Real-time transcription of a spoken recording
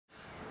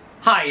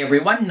Hi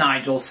everyone,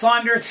 Nigel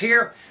Saunders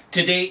here.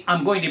 Today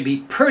I'm going to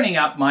be pruning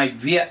up my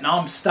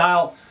Vietnam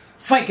style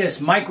Ficus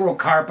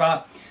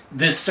microcarpa.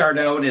 This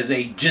started out as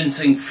a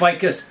Ginseng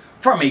Ficus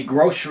from a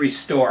grocery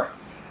store.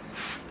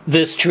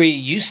 This tree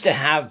used to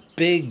have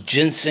big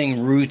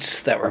ginseng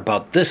roots that were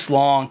about this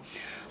long.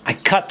 I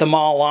cut them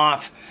all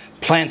off,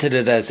 planted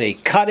it as a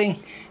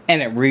cutting,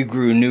 and it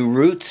regrew new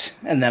roots.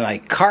 And then I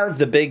carved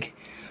the big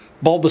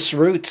bulbous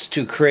roots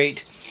to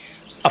create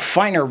a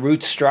finer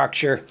root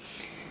structure.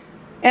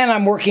 And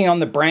I'm working on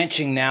the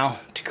branching now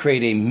to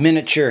create a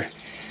miniature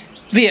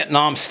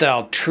Vietnam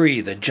style tree,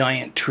 the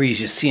giant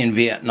trees you see in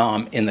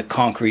Vietnam in the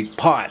concrete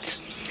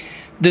pots.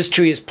 This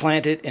tree is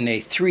planted in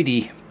a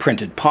 3D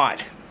printed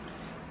pot.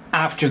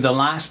 After the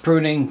last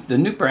pruning, the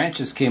new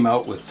branches came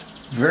out with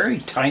very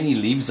tiny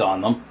leaves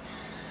on them.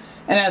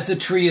 And as the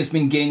tree has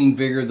been gaining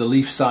vigor, the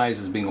leaf size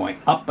has been going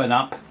up and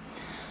up.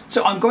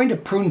 So I'm going to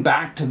prune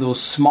back to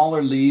those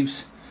smaller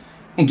leaves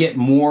and get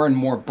more and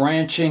more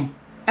branching.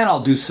 And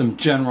I'll do some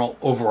general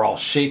overall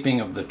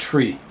shaping of the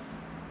tree.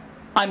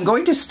 I'm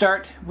going to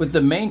start with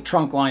the main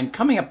trunk line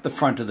coming up the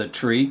front of the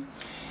tree.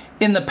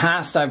 In the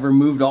past, I've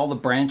removed all the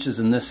branches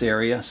in this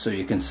area so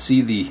you can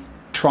see the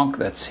trunk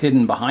that's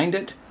hidden behind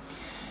it.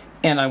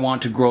 And I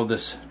want to grow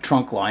this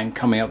trunk line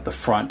coming out the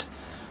front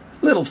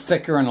a little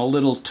thicker and a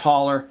little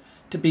taller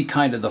to be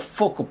kind of the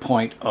focal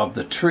point of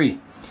the tree.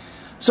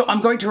 So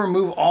I'm going to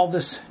remove all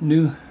this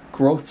new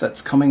growth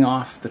that's coming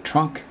off the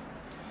trunk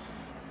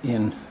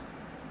in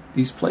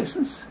these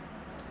places.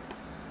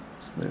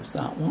 So there's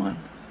that one,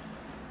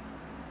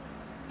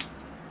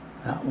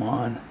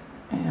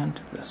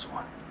 and this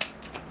one.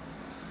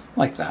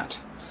 Like that.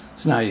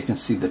 So now you can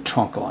see the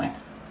trunk line.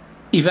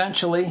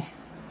 Eventually,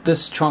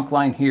 this trunk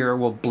line here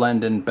will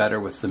blend in better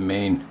with the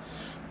main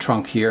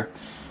trunk here.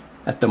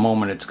 At the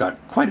moment, it's got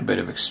quite a bit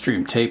of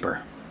extreme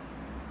taper.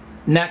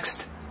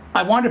 Next,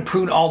 I want to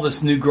prune all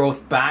this new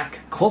growth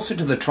back closer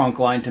to the trunk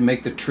line to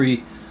make the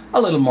tree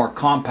a little more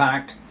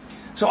compact.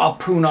 So I'll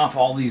prune off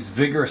all these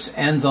vigorous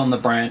ends on the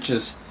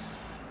branches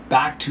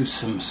back to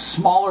some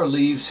smaller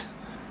leaves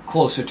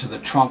closer to the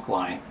trunk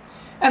line.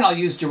 And I'll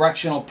use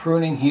directional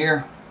pruning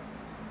here.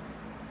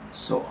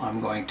 So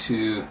I'm going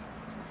to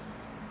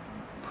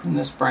prune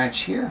this branch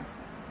here.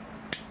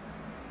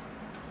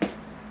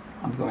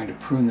 I'm going to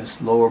prune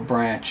this lower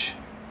branch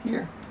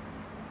here.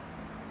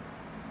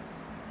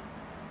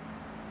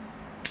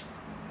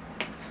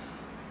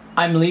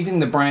 I'm leaving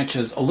the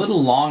branches a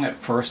little long at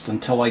first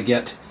until I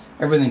get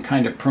everything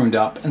kind of pruned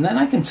up, and then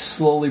I can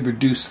slowly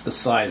reduce the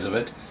size of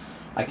it.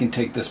 I can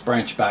take this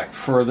branch back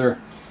further.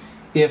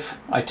 If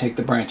I take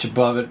the branch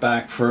above it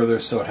back further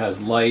so it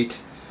has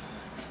light.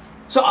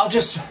 So I'll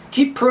just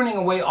keep pruning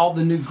away all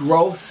the new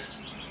growth,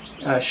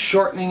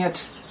 shortening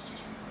it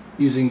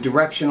using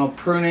directional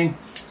pruning,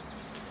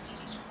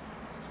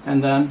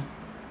 and then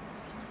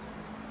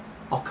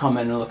I'll come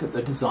in and look at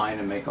the design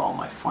and make all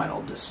my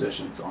final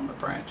decisions on the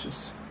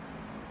branches.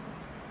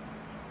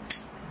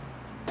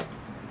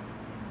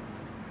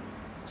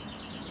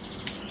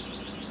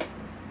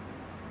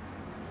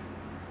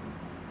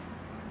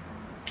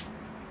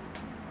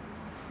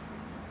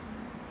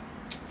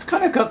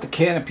 Kind of got the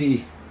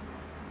canopy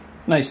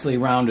nicely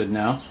rounded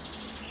now.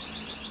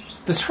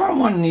 This front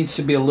one needs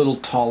to be a little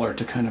taller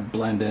to kind of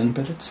blend in,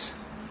 but it's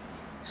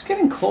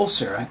getting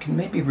closer. I can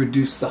maybe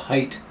reduce the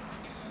height,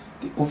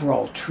 the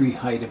overall tree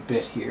height a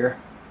bit here.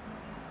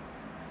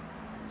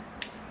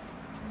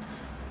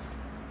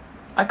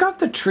 I got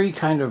the tree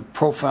kind of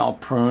profile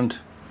pruned.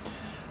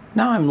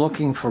 Now I'm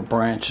looking for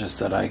branches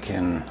that I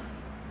can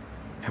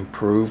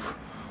improve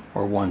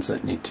or ones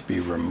that need to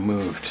be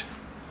removed.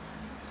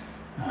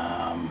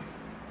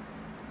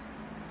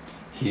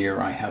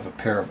 Here I have a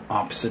pair of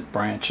opposite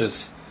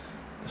branches.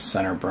 The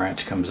center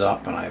branch comes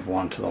up and I have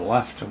one to the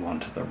left and one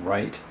to the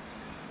right.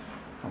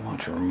 I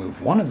want to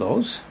remove one of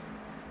those.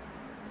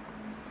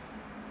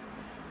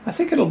 I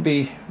think it'll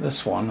be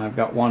this one. I've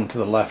got one to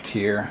the left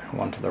here,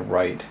 one to the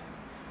right.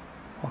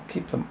 I'll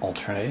keep them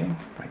alternating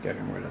by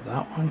getting rid of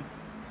that one.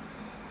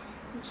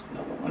 There's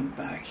another one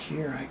back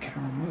here I can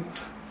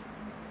remove.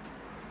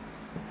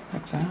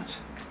 Like that.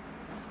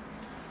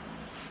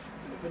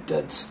 A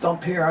dead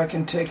stump here I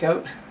can take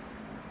out. Like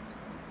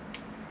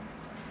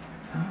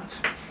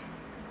that.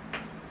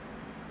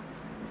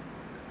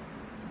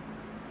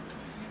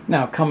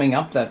 Now coming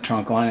up that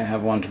trunk line, I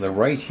have one to the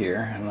right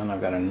here, and then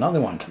I've got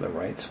another one to the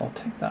right, so I'll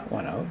take that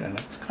one out, and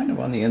it's kind of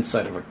on the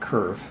inside of a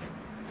curve.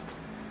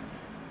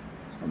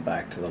 So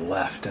back to the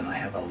left, and I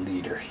have a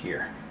leader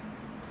here.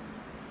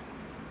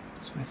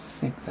 So I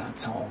think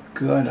that's all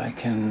good. I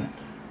can...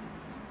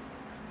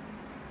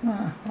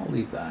 I'll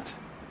leave that.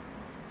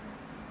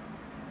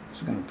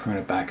 I'm going to prune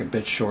it back a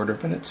bit shorter,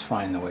 but it's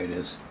fine the way it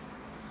is.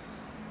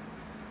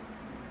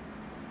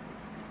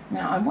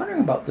 Now I'm wondering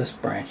about this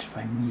branch, if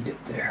I need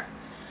it there.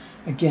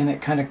 Again,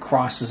 it kind of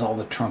crosses all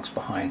the trunks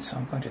behind, so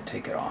I'm going to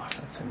take it off.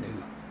 That's a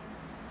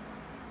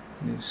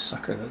new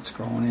sucker that's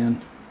growing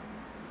in.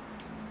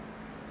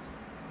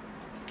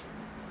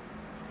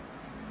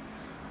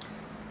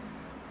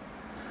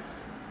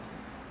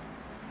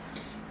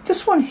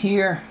 This one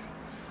here,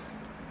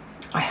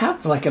 I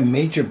have like a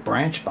major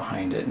branch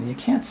behind it, and you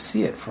can't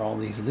see it for all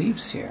these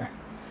leaves here.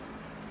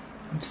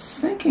 I'm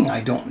thinking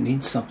I don't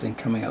need something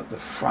coming out the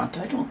front.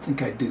 I don't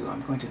think I do.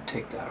 I'm going to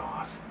take that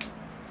off.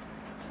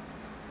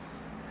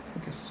 I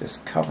think it's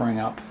just covering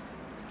up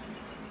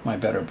my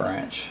better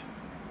branch.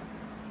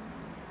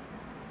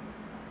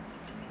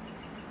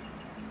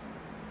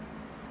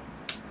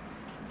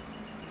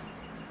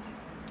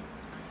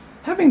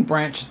 Having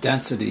branch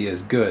density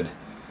is good,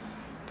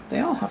 but they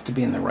all have to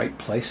be in the right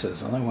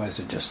places, otherwise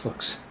it just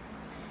looks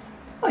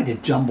like a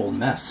jumbled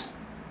mess.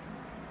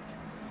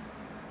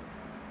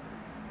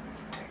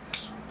 Take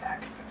this one back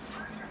a bit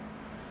further.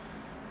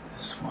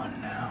 This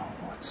one now,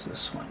 what's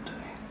this one doing?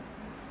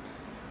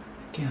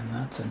 Again,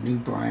 that's a new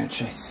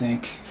branch, I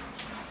think.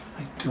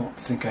 I don't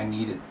think I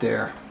need it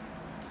there.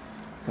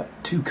 Got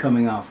two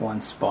coming off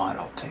one spot.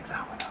 I'll take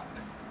that one out.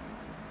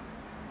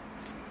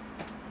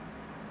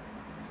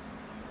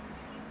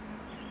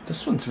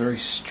 This one's very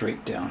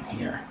straight down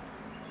here.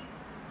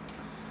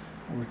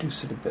 I'll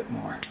reduce it a bit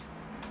more.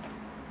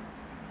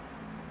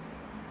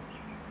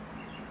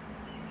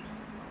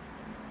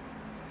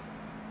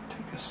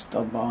 Take a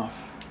stub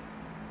off.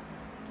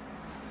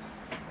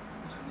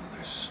 There's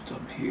another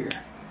stub here.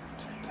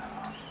 Take that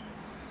off.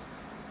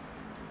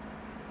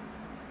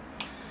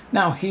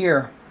 Now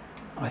here,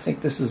 I think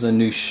this is a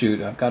new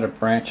shoot. I've got a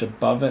branch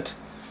above it,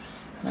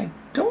 and I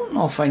don't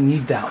know if I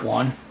need that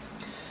one.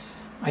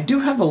 I do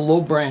have a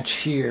low branch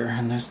here,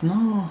 and there's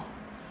no...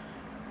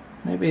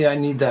 Maybe I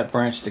need that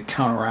branch to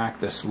counteract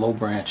this low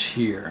branch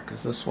here,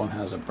 because this one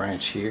has a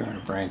branch here and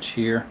a branch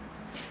here,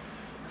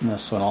 and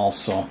this one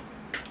also.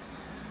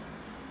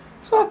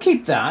 So I'll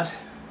keep that.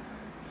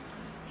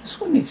 This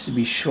one needs to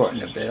be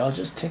shortened a bit. I'll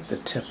just take the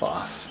tip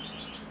off.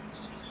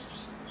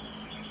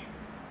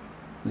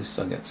 At least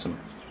I'll get some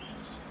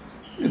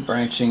new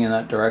branching in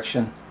that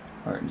direction,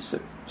 or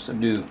some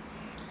new...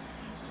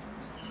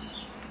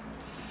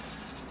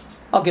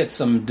 I'll get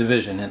some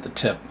division at the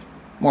tip.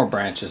 More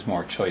branches,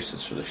 more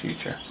choices for the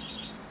future.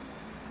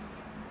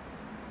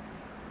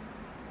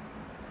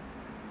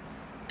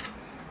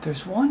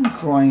 There's one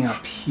growing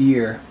up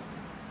here.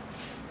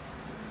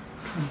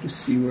 Trying to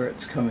see where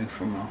it's coming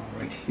from. Oh,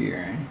 right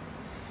here.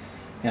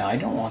 Yeah, I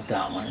don't want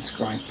that one. It's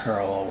growing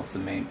parallel with the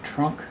main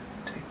trunk.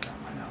 Take that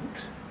one out.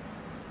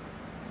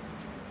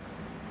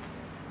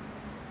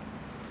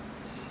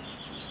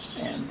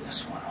 And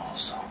this one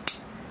also.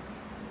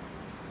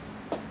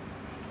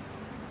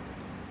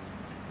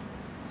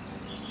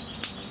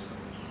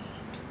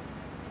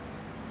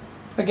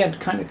 Again,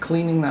 kind of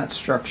cleaning that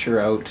structure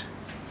out.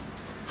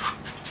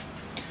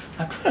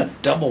 I've got a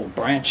double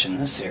branch in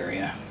this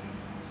area.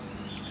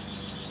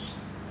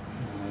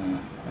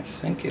 I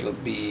think it'll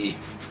be...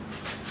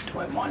 Do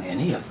I want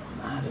any of them?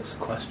 That is the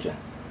question.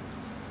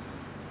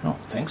 I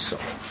don't think so.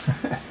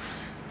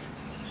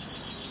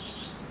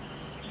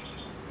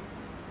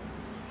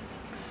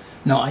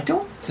 No, I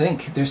don't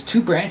think... There's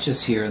two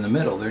branches here in the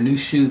middle. They're new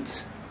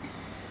shoots.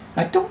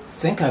 I don't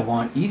think I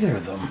want either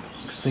of them.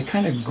 They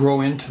kind of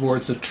grow in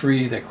towards the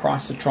tree, they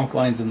cross the trunk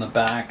lines in the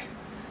back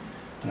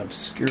and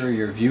obscure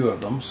your view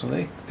of them, so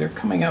they're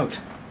coming out.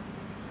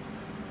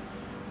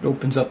 It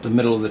opens up the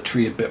middle of the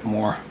tree a bit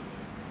more.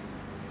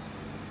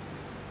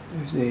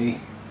 There's a new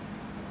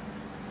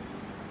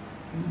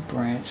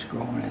branch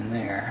growing in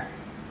there.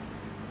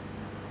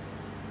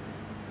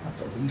 Got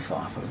the leaf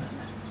off of it.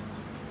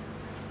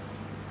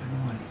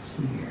 And one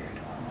here.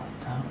 Do I want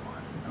that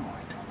one? No,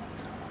 I don't want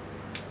that one.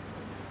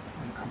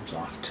 One comes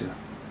off too.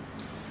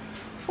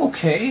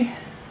 Okay,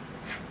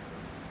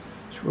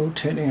 just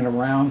rotating it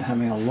around,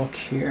 having a look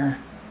here.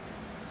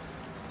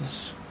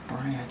 This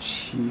branch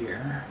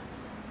here,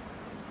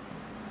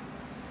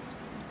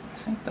 I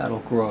think that'll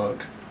grow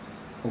out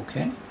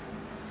okay.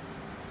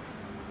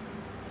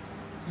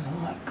 There's a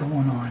lot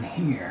going on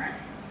here.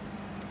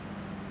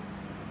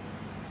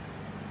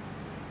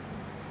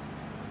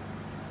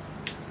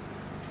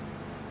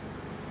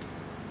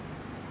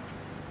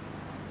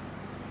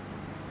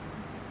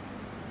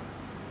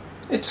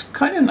 It's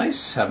kind of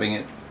nice having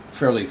it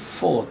fairly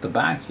full at the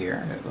back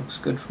here. It looks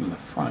good from the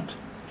front.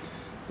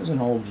 There's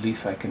an old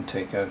leaf I can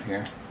take out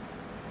here.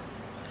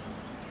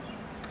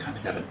 Kind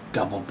of got a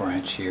double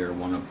branch here,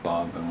 one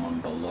above and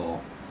one below.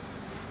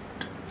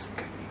 Don't think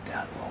I need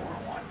that lower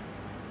one.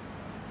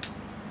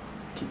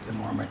 Keep the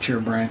more mature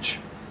branch.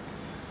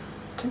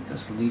 Take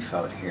this leaf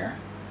out here.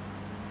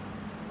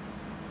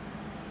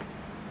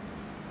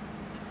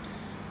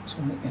 So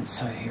on the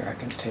inside here I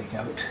can take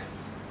out.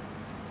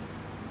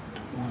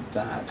 Want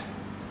that.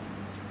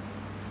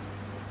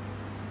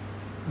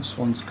 This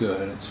one's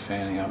good. It's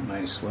fanning out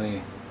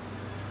nicely.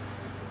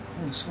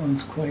 This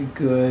one's quite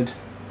good.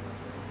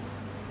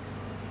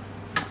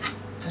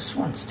 This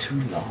one's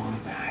too long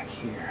back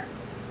here.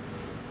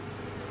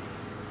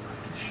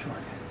 Just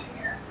shorten it to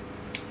here.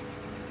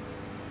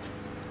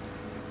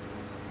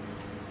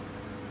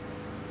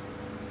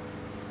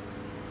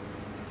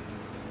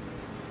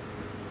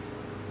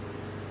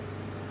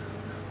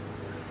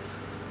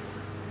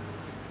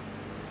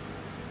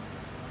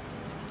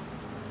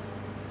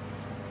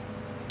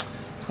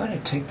 I'm going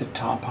to take the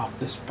top off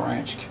this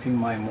branch, keeping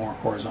my more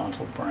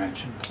horizontal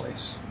branch in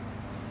place.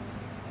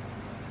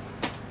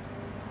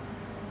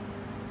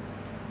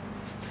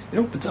 It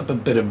opens up a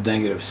bit of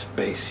negative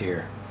space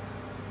here.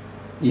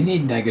 You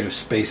need negative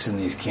space in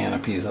these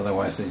canopies,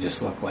 otherwise they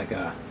just look like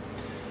a,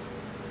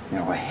 you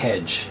know, a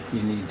hedge.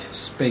 You need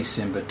space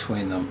in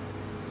between them.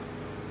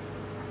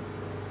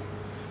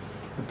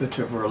 A bit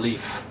of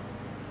relief.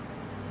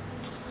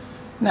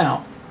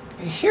 Now,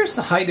 here's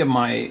the height of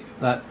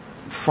that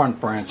front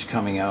branch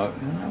coming out,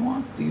 and I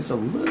want these a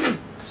little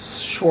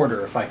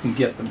shorter if I can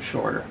get them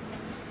shorter.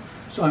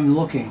 So I'm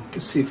looking to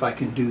see if I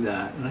can do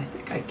that, and I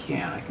think I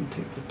can. I can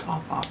take the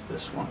top off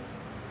this one.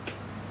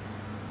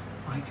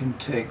 I can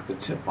take the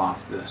tip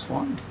off this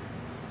one.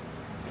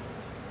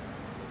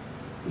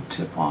 The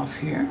tip off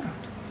here.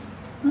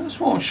 This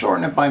won't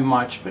shorten it by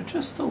much, but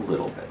just a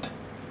little bit.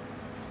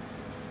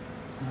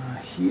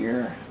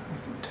 Here, I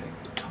can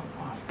take the top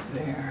off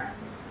there.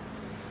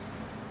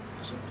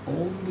 There's an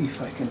old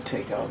leaf I can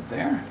take out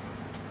there.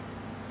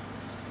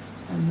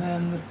 And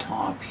then the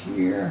top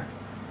here.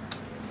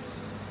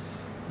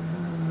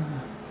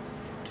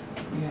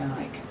 Yeah,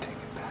 I can take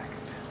it back a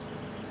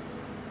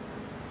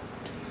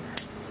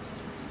bit.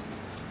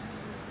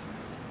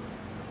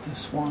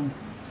 This one.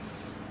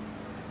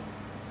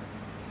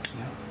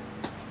 Yeah.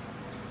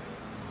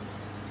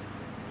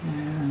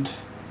 And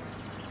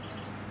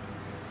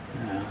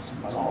yeah, that's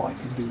about all I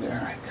can do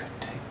there. I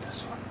could take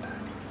this one back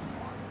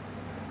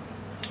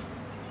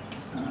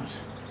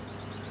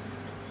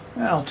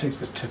more. I'll take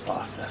the tip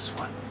off this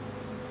one.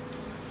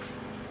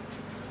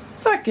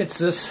 That gets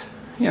this,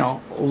 you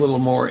know, a little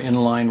more in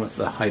line with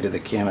the height of the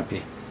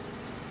canopy.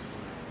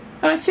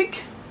 And I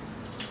think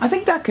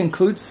that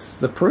concludes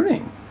the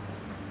pruning.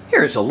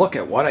 Here's a look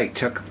at what I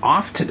took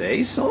off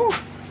today. So,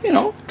 you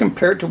know,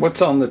 compared to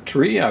what's on the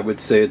tree, I would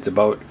say it's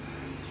about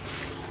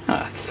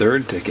a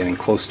third to getting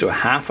close to a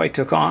half I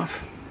took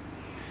off.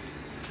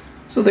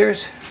 So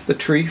there's the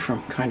tree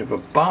from kind of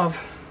above.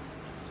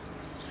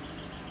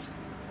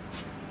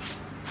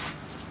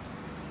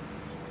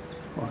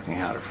 Looking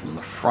at it from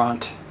the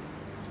front.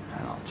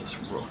 And I'll just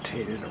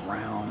rotate it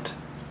around so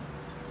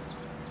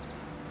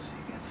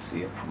you can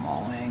see it from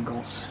all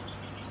angles.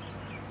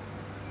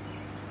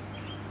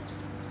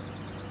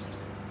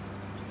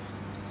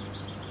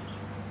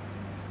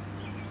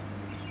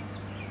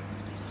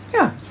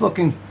 Yeah, it's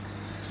looking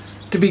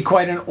to be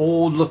quite an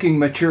old looking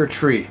mature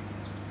tree.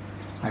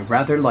 I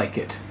rather like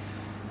it.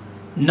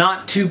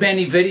 Not too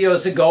many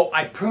videos ago,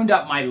 I pruned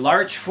up my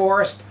larch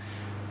forest,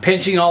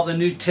 pinching all the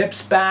new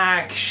tips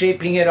back,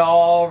 shaping it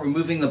all,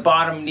 removing the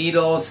bottom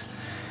needles.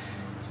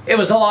 It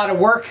was a lot of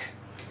work,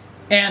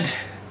 and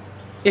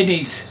it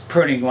needs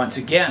pruning once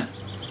again.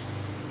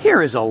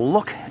 Here is a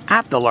look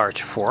at the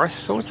larch forest.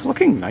 So it's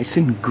looking nice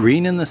and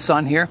green in the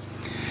sun here.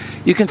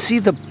 You can see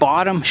the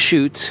bottom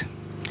shoots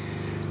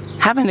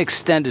haven't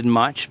extended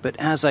much, but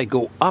as I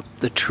go up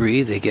the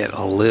tree, they get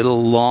a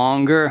little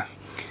longer,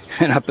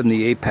 and up in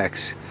the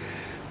apex,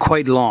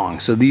 quite long.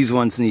 So these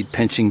ones need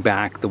pinching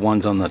back. The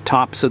ones on the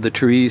tops of the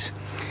trees,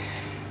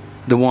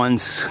 the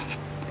ones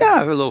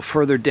a little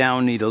further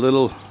down need a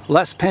little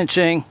less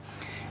pinching,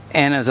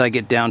 and as I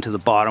get down to the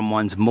bottom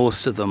ones,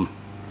 most of them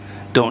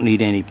don't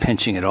need any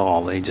pinching at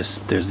all.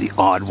 There's the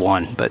odd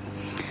one, but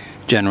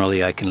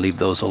generally I can leave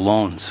those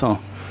alone. So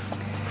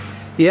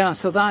yeah,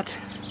 so that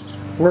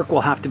work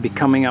will have to be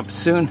coming up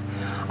soon.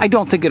 I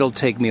don't think it'll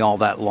take me all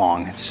that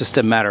long. It's just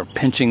a matter of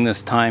pinching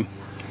this time.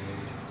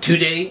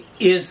 Today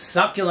is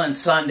Succulent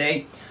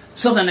Sunday,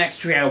 so the next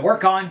tree I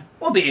work on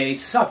will be a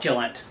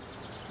succulent.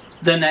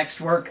 The next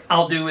work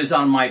I'll do is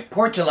on my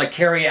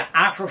Portulacaria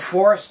afra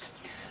forest.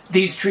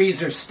 These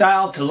trees are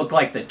styled to look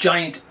like the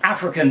giant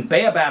African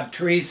Baobab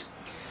trees.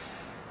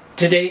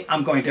 Today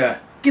I'm going to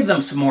give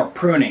them some more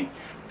pruning.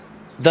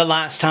 The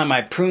last time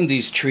I pruned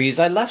these trees,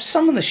 I left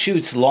some of the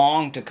shoots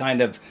long to kind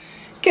of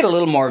get a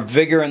little more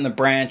vigor in the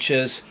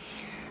branches,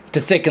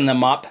 to thicken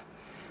them up.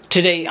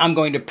 Today I'm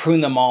going to prune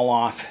them all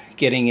off,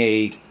 getting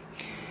a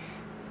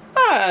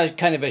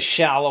kind of a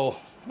shallow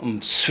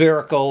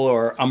spherical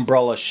or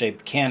umbrella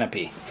shaped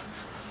canopy.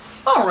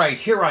 Alright,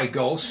 here I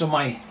go. So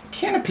my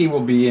canopy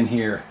will be in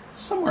here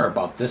somewhere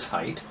about this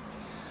height.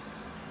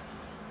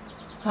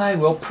 I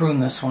will prune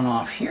this one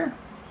off here.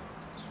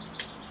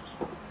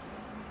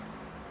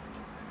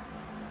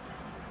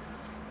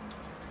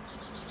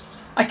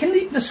 I can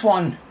leave this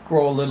one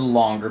grow a little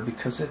longer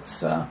because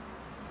it's not,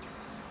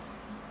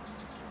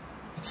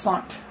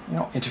 you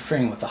know,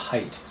 interfering with the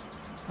height.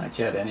 Not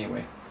yet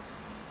anyway.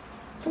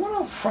 The one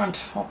up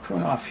front I'll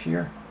prune off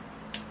here.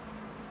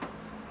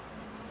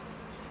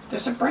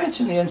 There's a branch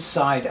in the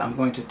inside I'm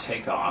going to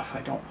take off. I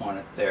don't want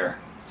it there.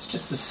 It's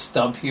just a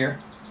stub here.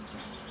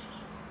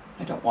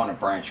 I don't want a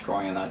branch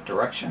growing in that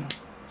direction.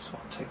 So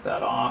I'll take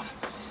that off.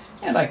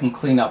 And I can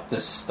clean up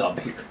this stub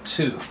here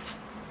too.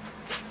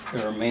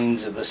 The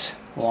remains of this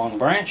long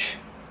branch.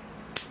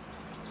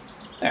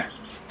 There,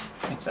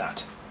 like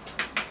that.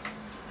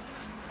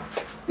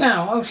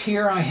 Now out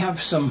here I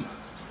have some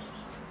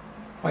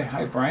quite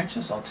high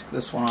branches. I'll take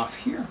this one off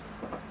here.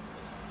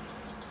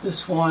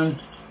 This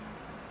one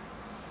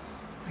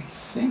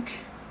think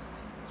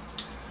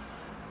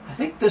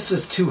this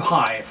is too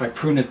high if I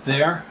prune it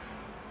there.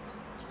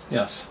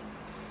 Yes.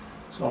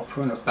 So I'll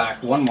prune it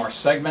back one more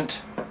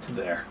segment to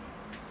there.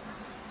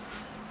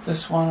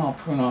 This one I'll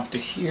prune off to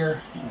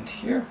here and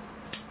here.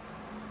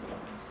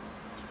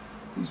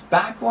 These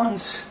back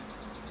ones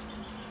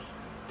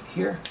to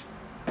here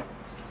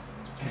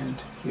and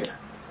here.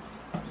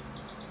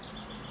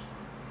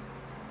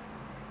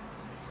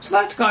 So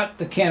that's got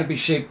the canopy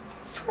shape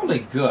fairly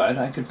good.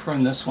 I could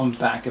prune this one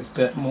back a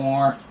bit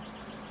more.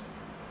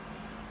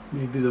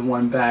 Maybe the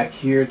one back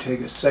here,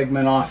 take a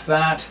segment off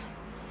that.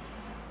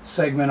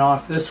 Segment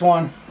off this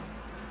one.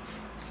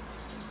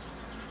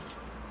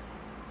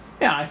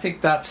 Yeah, I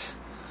think that's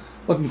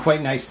looking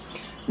quite nice.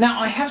 Now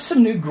I have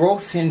some new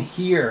growth in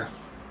here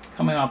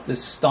coming off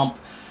this stump.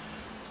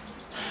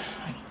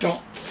 I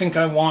don't think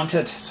I want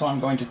it, so I'm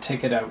going to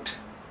take it out.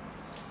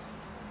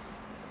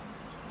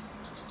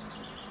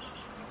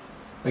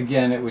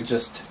 Again, it would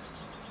just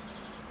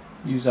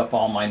use up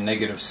all my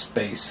negative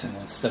space, and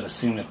instead of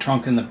seeing the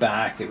trunk in the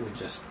back, it would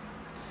just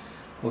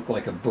look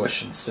like a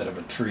bush instead of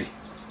a tree.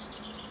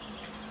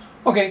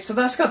 Okay, so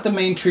that's got the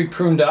main tree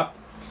pruned up.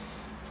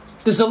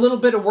 There's a little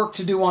bit of work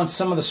to do on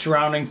some of the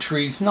surrounding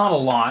trees, not a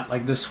lot.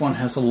 Like this one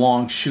has a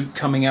long shoot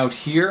coming out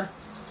here,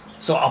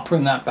 so I'll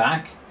prune that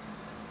back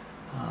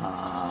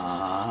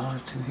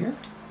to here.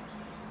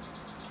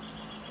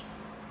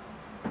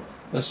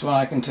 This one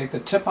I can take the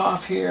tip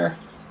off here.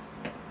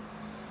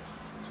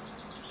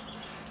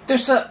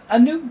 There's a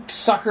new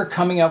sucker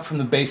coming out from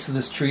the base of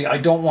this tree. I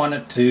don't want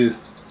it to,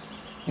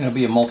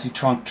 be a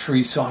multi-trunk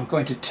tree, so I'm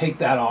going to take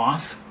that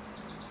off.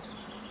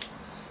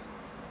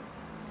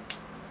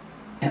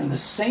 And the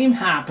same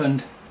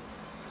happened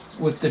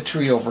with the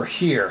tree over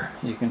here.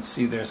 You can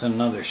see there's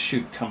another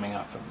shoot coming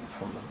up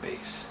from the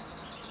base.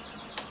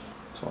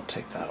 So I'll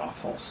take that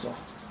off also.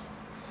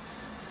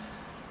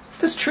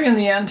 This tree in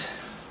the end,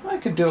 I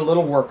could do a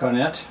little work on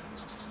it.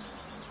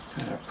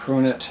 Kind of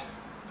prune it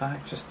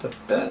back just a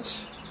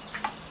bit.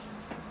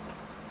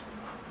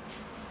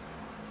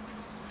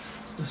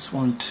 This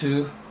one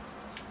too,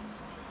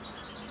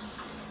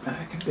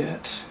 back a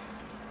bit.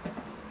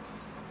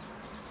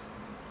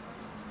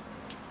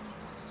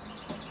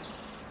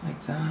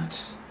 Like that.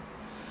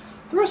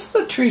 The rest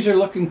of the trees are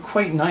looking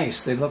quite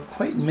nice. They look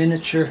quite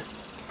miniature.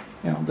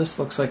 This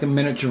looks like a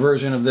miniature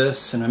version of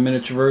this, and a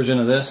miniature version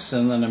of this,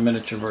 and then a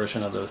miniature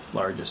version of the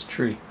largest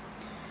tree.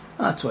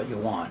 That's what you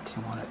want.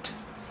 You want it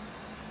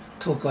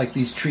to look like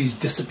these trees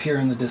disappear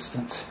in the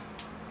distance.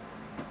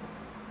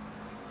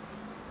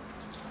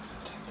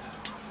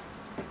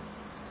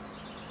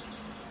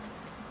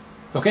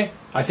 Okay,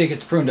 I think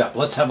it's pruned up.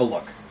 Let's have a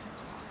look.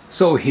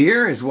 So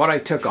here is what I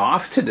took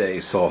off today.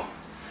 So,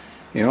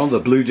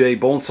 the Blue Jay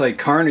Bonsai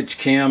Carnage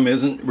cam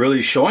isn't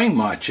really showing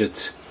much.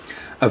 It's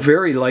a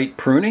very light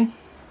pruning.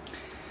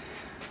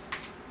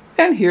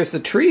 And here's the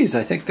trees.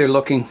 I think they're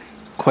looking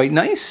quite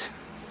nice.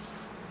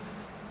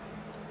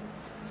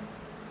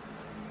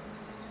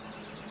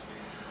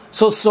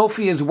 So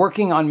Sophie is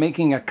working on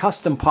making a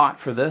custom pot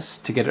for this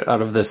to get it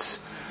out of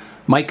this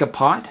mica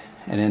pot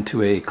and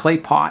into a clay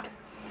pot.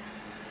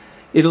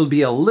 It'll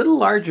be a little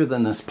larger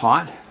than this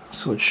pot,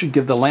 so it should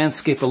give the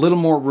landscape a little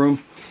more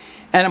room.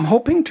 And I'm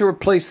hoping to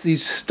replace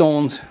these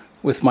stones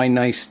with my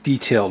nice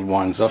detailed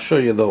ones. I'll show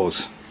you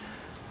those.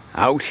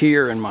 Out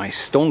here in my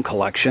stone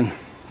collection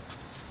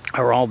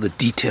are all the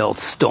detailed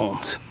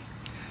stones.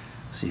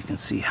 So you can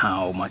see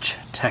how much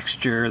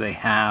texture they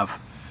have.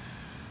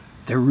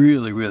 They're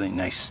really, really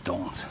nice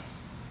stones.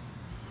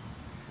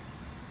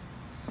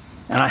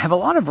 And I have a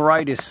lot of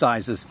variety of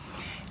sizes.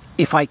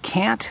 If I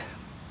can't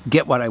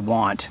get what I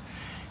want,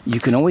 you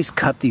can always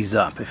cut these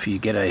up. If you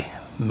get a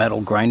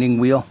metal grinding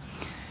wheel,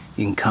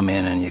 you can come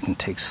in and you can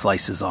take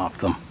slices off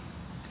them.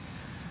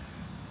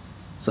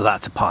 So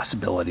that's a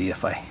possibility.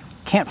 If I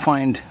can't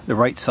find the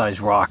right size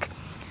rock,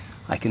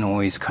 I can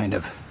always kind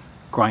of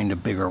grind a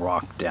bigger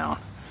rock down.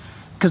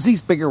 Because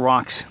these bigger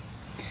rocks,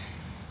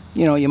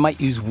 you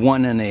might use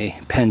one in a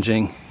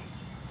penjing,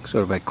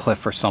 sort of a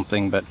cliff or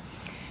something, but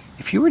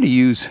if you were to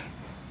use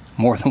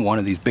more than one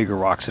of these bigger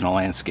rocks in a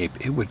landscape,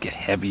 it would get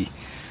heavy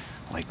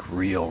like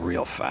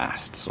real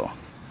fast. So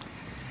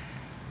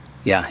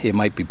yeah, it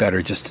might be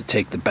better just to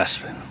take the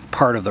best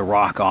part of the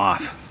rock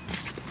off.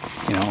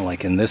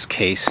 Like in this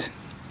case,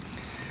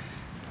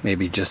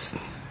 maybe just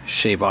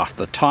shave off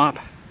the top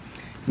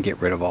and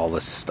get rid of all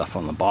this stuff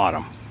on the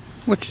bottom,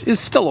 which is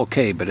still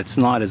okay, but it's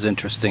not as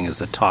interesting as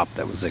the top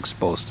that was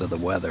exposed to the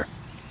weather.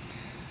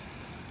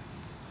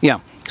 Yeah,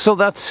 so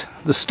that's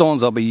the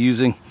stones I'll be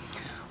using.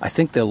 I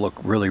think they'll look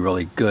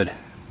really good.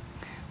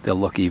 They'll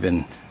look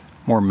even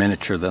more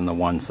miniature than the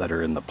ones that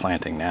are in the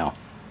planting now.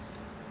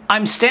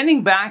 I'm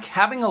standing back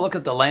having a look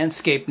at the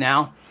landscape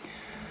now.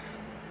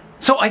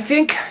 So I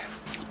think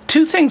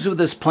two things with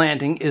this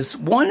planting is,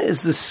 one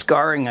is the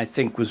scarring I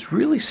think was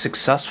really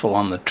successful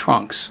on the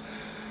trunks.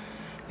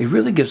 It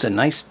really gives a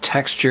nice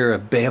texture, a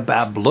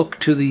Baobab look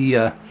to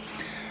the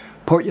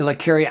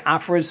Portulacaria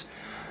afras.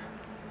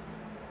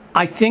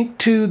 I think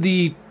too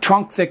the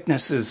trunk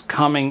thickness is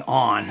coming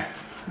on.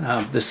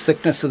 This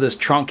thickness of this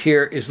trunk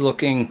here is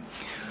looking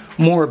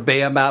more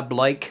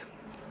Baobab-like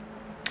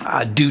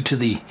due to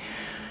the,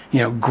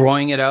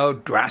 growing it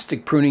out,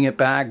 drastic pruning it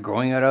back,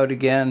 growing it out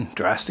again,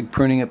 drastic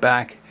pruning it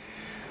back.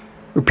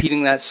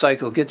 Repeating that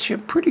cycle gets you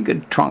pretty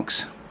good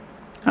trunks.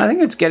 I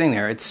think it's getting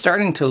there. It's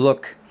starting to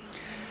look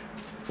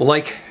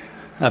like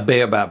a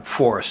Baobab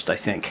forest, I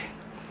think.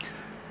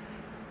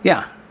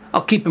 Yeah,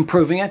 I'll keep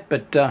improving it,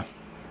 but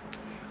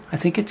I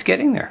think it's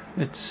getting there.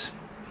 It's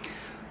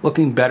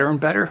looking better and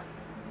better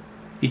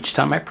each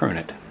time I prune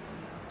it.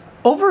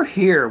 Over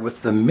here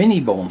with the mini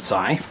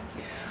bonsai,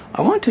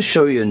 I want to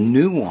show you a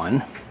new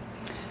one.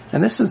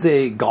 And this is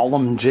a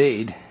Golem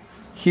Jade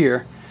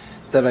here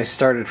that I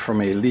started from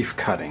a leaf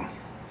cutting.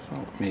 So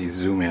let me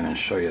zoom in and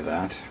show you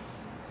that.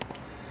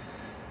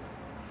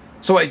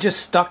 So I just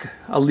stuck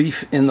a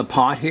leaf in the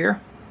pot here.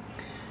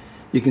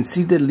 You can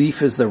see the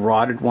leaf is the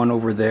rotted one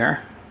over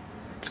there.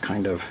 It's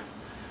kind of,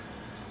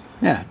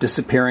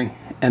 disappearing.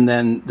 And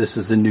then this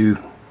is the new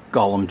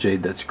Golem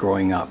Jade that's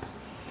growing up.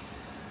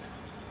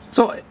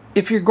 So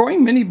if you're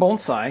growing mini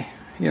bonsai,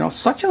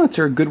 succulents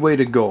are a good way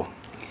to go.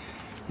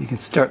 You can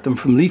start them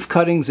from leaf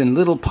cuttings in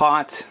little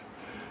pots.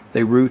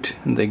 They root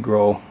and they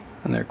grow,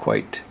 and they're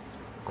quite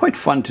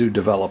fun to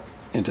develop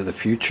into the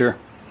future.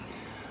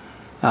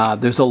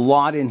 There's a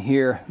lot in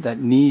here that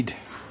need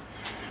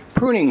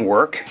pruning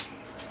work.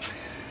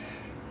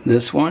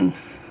 This one,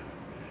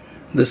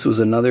 this was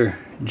another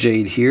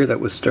jade here that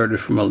was started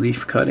from a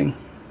leaf cutting.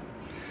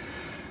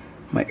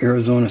 My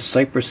Arizona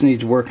cypress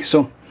needs work,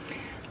 so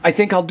I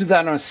think I'll do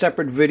that on a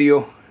separate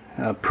video,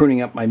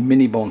 pruning up my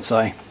mini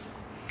bonsai.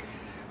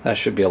 That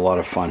should be a lot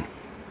of fun.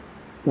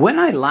 When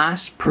I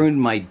last pruned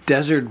my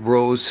desert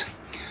rose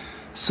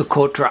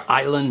Socotra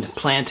Island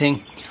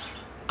planting,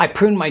 I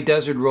pruned my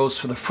desert rose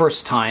for the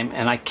first time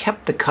and I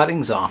kept the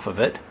cuttings off of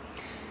it.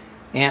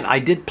 And I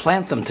did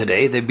plant them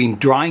today. They've been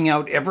drying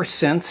out ever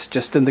since,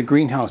 just in the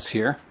greenhouse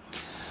here.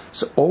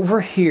 So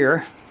over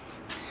here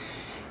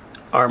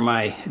are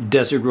my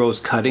desert rose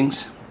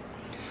cuttings.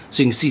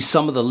 So you can see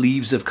some of the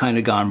leaves have kind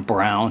of gone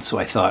brown, so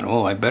I thought,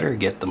 oh, I better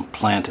get them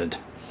planted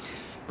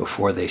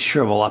before they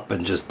shrivel up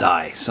and just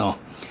die. So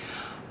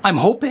I'm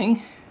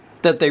hoping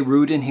that they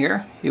root in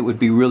here. It would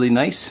be really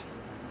nice.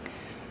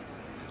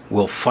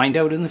 We'll find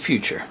out in the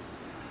future.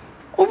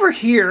 Over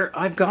here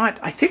I've got,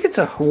 I think it's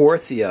a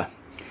Haworthia,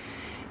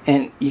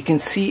 and you can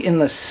see in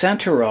the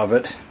center of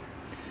it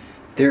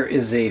there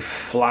is a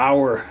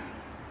flower.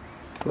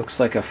 Looks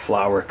like a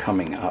flower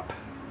coming up.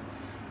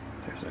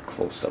 There's a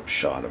close-up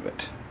shot of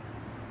it.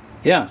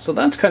 Yeah, so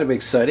that's kind of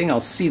exciting.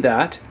 I'll see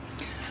that.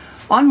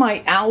 On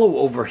my aloe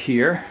over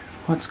here,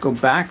 let's go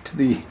back to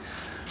the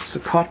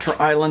Socotra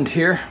Island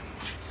here.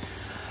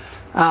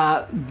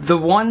 The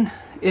one,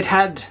 it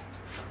had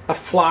a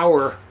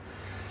flower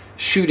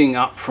shooting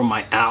up from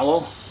my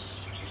aloe,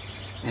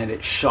 and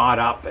it shot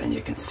up, and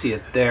you can see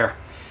it there.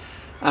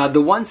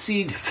 The one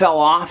seed fell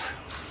off,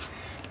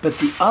 but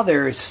the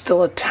other is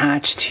still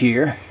attached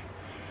here.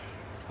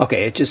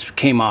 Okay, it just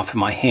came off in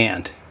my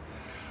hand.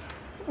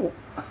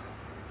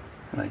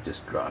 And I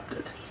just dropped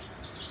it.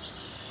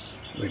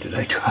 Where did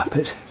I drop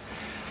it?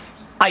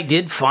 I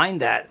did find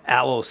that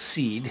aloe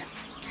seed.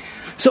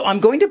 So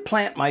I'm going to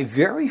plant my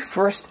very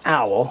first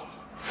aloe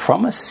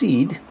from a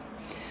seed.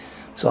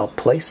 So I'll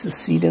place the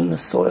seed in the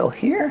soil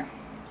here.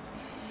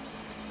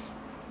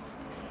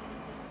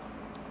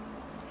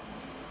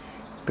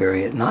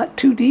 Bury it not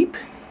too deep.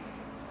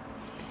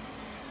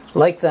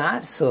 Like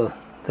that, so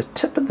the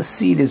tip of the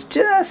seed is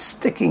just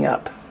sticking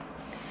up.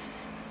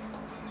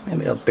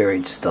 Maybe I'll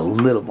bury just a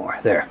little more.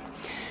 There.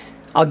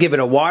 I'll give it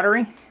a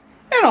watering,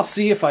 and I'll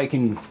see if I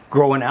can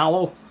grow an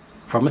aloe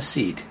from a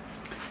seed.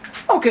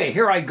 Okay,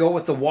 here I go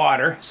with the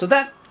water. So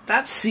that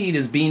seed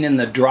has been in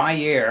the dry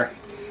air,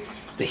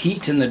 the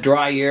heat in the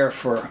dry air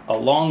for a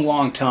long,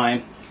 long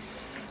time.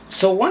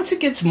 So once it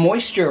gets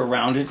moisture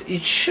around it,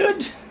 it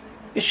should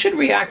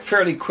react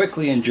fairly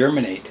quickly and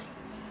germinate.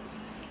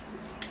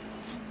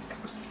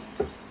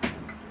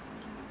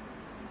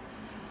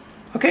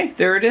 Okay,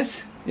 there it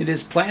is. It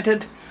is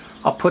planted.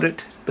 I'll put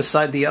it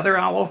beside the other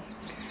aloe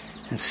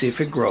and see if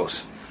it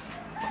grows.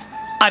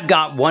 I've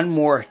got one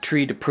more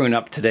tree to prune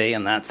up today,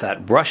 and that's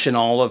that Russian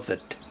olive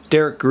that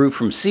Derek grew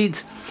from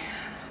seeds.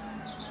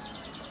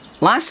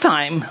 Last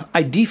time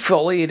I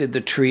defoliated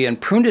the tree and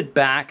pruned it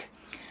back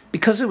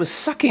because it was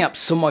sucking up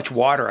so much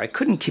water. I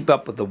couldn't keep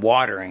up with the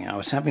watering. I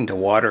was having to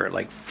water it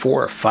like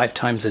 4 or 5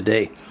 times a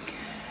day.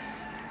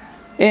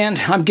 And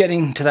I'm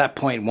getting to that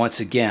point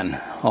once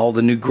again. All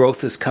the new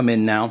growth has come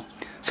in now.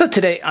 So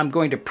today I'm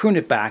going to prune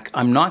it back.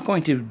 I'm not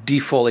going to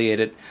defoliate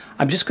it.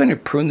 I'm just going to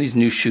prune these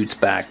new shoots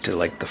back to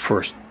like the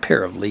first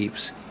pair of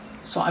leaves.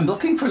 So I'm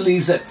looking for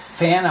leaves that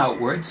fan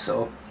outwards.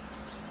 So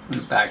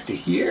move back to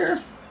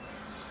here.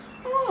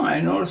 Oh, I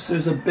notice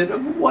there's a bit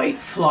of white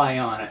fly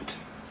on it.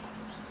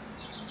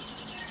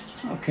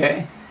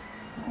 Okay,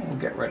 we'll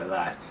get rid of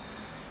that.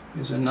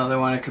 Here's another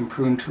one I can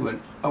prune to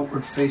an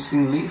outward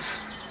facing leaf.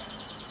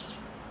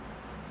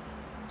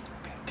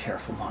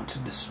 Careful not to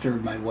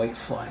disturb my white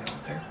fly. Oh,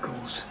 there it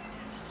goes.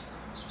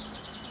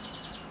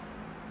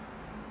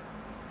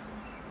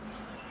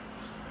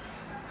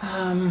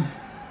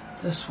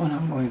 This one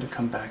I'm going to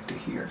come back to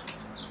here.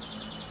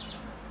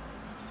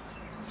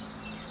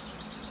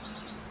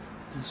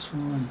 This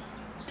one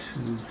to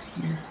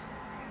here.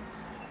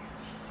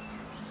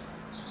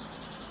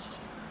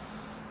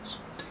 This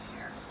one to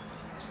here.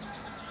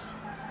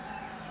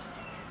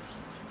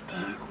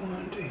 Back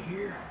one to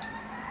here.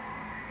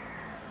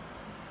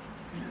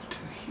 And to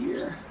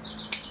here.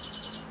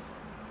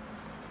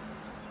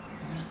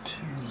 And to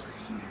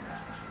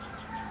here.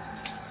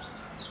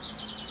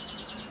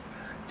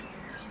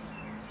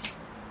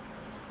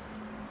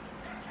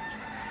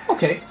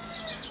 Okay,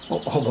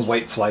 well, all the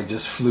whitefly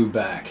just flew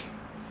back.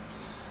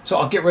 So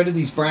I'll get rid of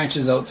these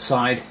branches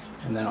outside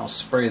and then I'll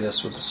spray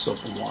this with the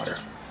soap and water.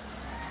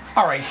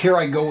 Alright, here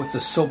I go with the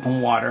soap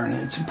and water, and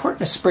it's important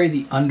to spray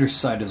the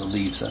underside of the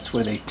leaves. That's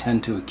where they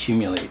tend to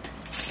accumulate.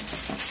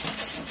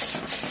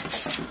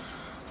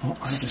 Well,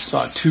 I just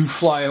saw 2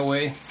 fly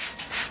away.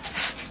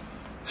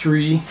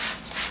 3.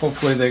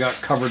 Hopefully they got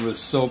covered with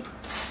soap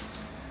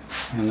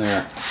and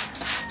they're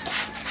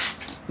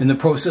in the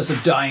process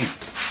of dying.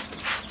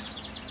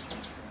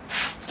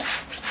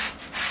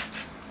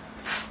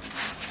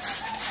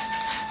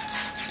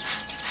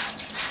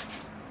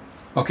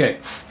 Okay,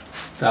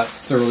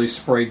 that's thoroughly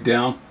sprayed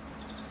down.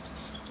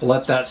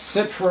 Let that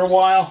sit for a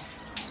while,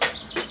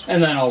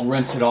 and then I'll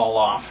rinse it all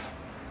off.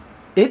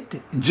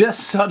 It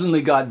just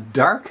suddenly got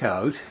dark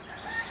out,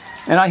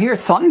 and I hear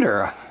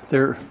thunder.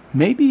 There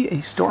may be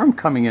a storm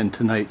coming in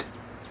tonight.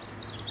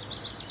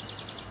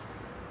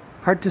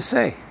 Hard to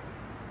say.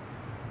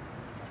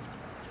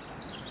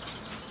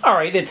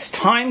 Alright, it's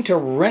time to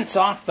rinse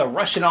off the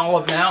Russian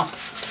olive now,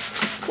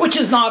 which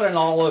is not an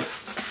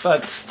olive,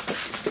 but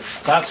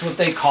that's what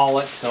they call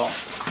it, so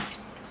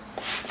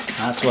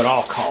that's what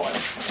I'll call it.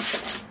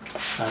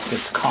 That's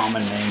its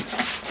common name.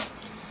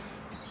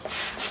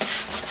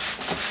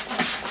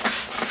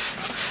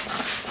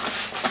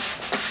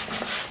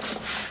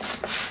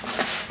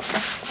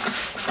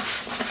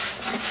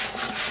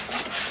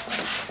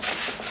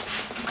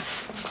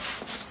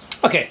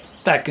 Okay,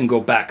 that can go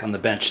back on the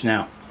bench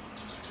now.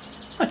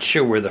 Not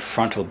sure where the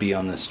front will be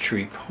on this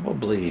tree.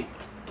 Probably,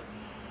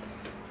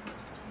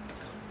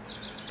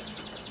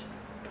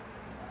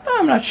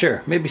 I'm not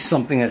sure. Maybe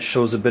something that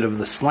shows a bit of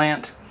the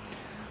slant,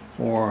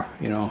 or,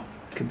 you know,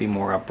 could be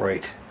more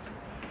upright.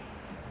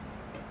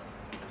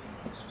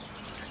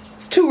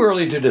 It's too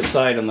early to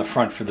decide on the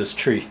front for this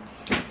tree.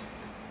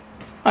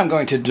 I'm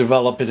going to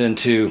develop it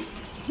into,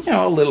 you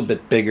know, a little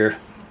bit bigger.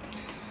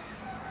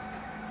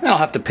 And I'll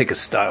have to pick a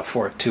style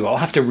for it too. I'll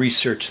have to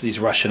research these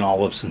Russian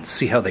olives and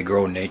see how they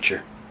grow in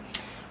nature.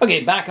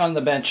 Okay, back on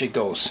the bench it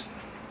goes.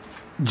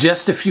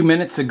 Just a few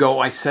minutes ago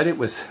I said it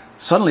was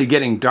suddenly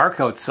getting dark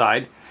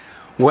outside.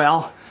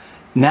 Well,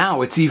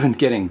 now it's even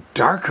getting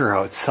darker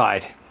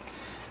outside.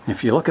 And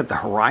if you look at the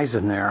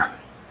horizon there,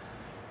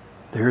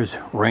 there's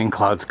rain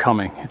clouds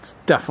coming. It's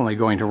definitely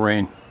going to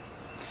rain.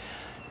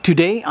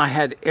 Today I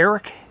had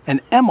Eric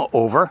and Emma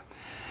over.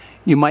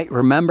 You might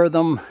remember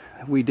them.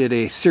 We did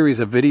a series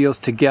of videos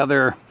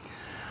together.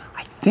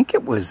 I think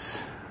it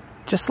was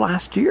just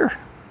last year.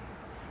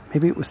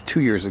 Maybe it was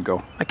 2 years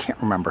ago. I can't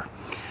remember.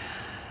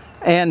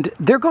 And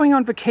they're going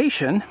on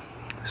vacation,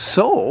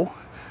 so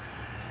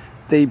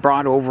they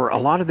brought over a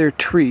lot of their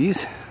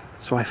trees.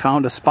 So I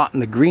found a spot in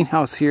the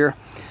greenhouse here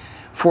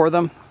for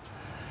them,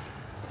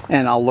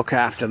 and I'll look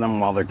after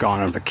them while they're gone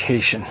on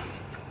vacation.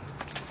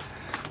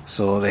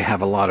 So they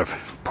have a lot of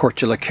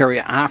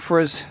Portulacaria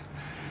afras,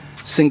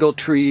 single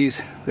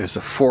trees. There's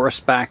a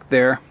forest back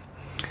there.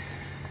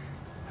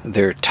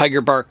 Their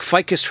tiger bark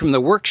ficus from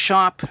the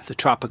workshop, the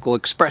Tropical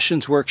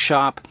Expressions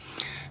workshop.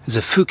 There's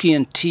a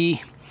Fukian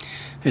tea.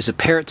 There's a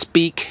parrot's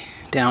beak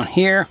down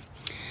here.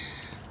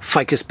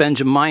 Ficus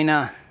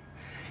benjamina,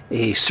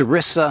 a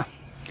sarissa,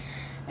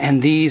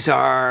 and these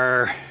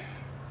are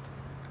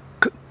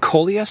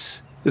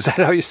coleus. Is that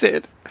how you say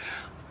it?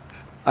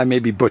 I may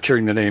be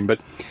butchering the name,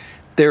 but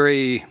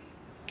they're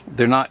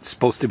not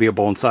supposed to be a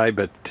bonsai,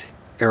 but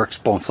Eric's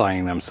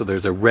bonsaiing them. So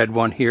there's a red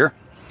one here.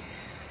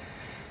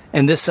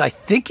 And this, I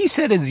think he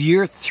said, is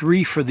year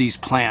 3 for these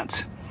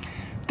plants.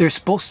 They're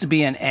supposed to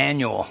be an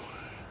annual.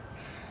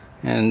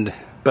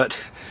 But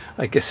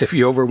I guess if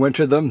you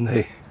overwinter them,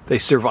 they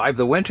survive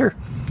the winter.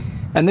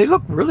 And they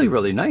look really,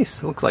 really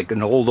nice. It looks like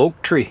an old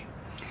oak tree.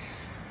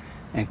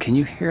 And can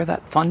you hear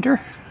that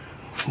thunder?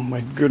 Oh my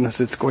goodness,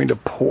 it's going to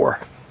pour.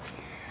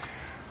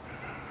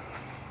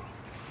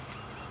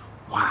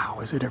 Wow,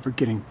 is it ever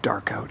getting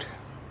dark out?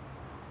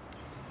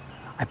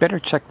 I better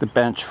check the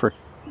bench for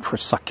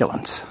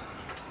succulents.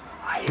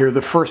 I hear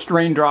the first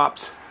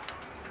raindrops.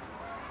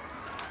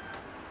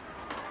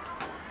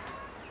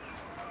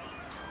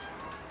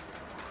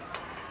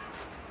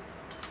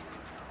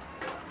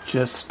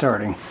 Just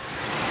starting.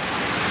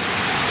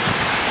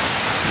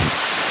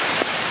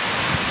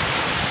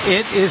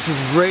 It is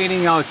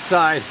raining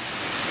outside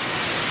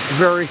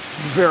very,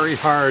 very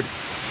hard.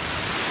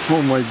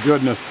 Oh my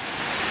goodness.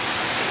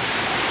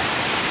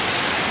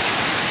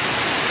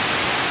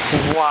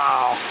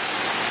 Wow.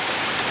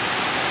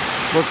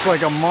 Looks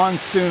like a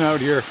monsoon out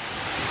here.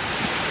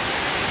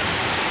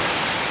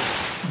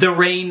 The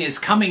rain is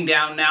coming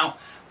down now.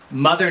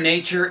 Mother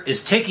Nature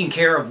is taking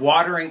care of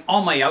watering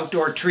all my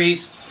outdoor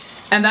trees.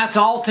 And that's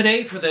all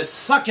today for this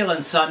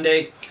Succulent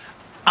Sunday.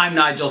 I'm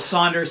Nigel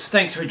Saunders.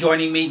 Thanks for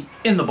joining me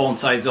in the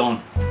Bonsai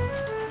Zone.